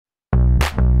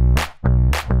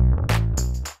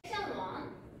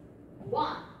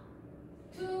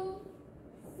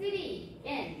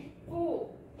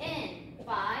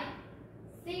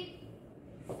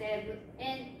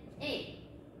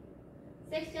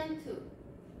Section 2.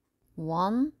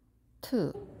 1,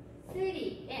 2,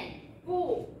 3 and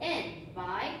 4 and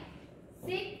 5,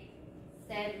 6,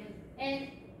 7 and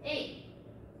 8.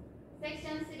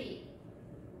 Section 3.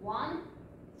 1,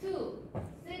 2,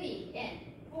 3 and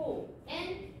 4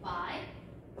 and 5,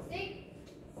 6,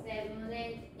 7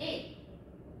 and 8.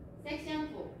 Section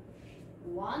 4.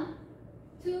 1,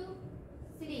 2,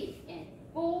 3 and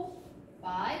 4,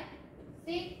 5,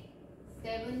 6,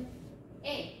 7,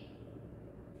 8.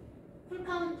 Full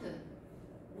count.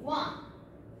 1,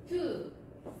 2,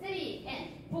 3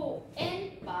 and 4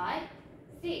 and 5,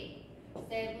 6,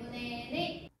 7 and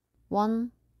 8.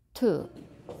 1, 2,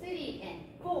 3 and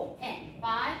 4 and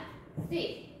 5, 6,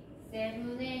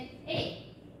 7 and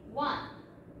 8. 1,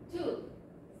 2,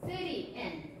 3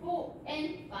 and 4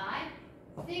 and 5,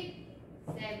 6,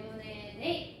 7 and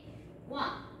 8.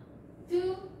 1,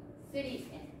 2, 3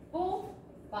 and 4,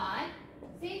 5,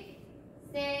 6,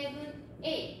 7,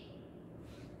 8.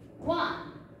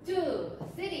 1, 2,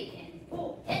 3 and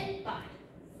 4 and 5,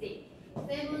 6,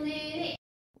 7 and 8.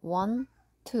 1,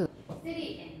 2,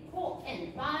 3 and 4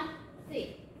 and 5, 6,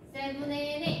 7 and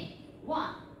 8.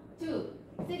 1, 2,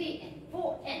 3 and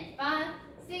 4 and 5,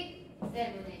 6,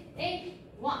 7 and 8.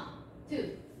 1,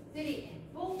 2, 3 and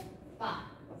 4, 5,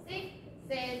 6,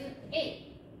 7,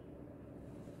 8.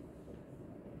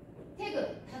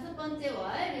 태그 다섯 번째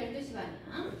월 12시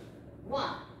방향.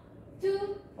 1,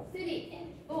 2, 3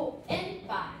 and 4 and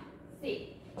 5,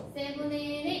 6, 7 and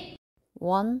 8.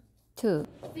 1, 2,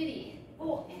 3 and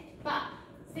 4 and 5,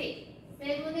 6,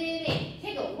 7 and 8.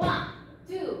 태그 1,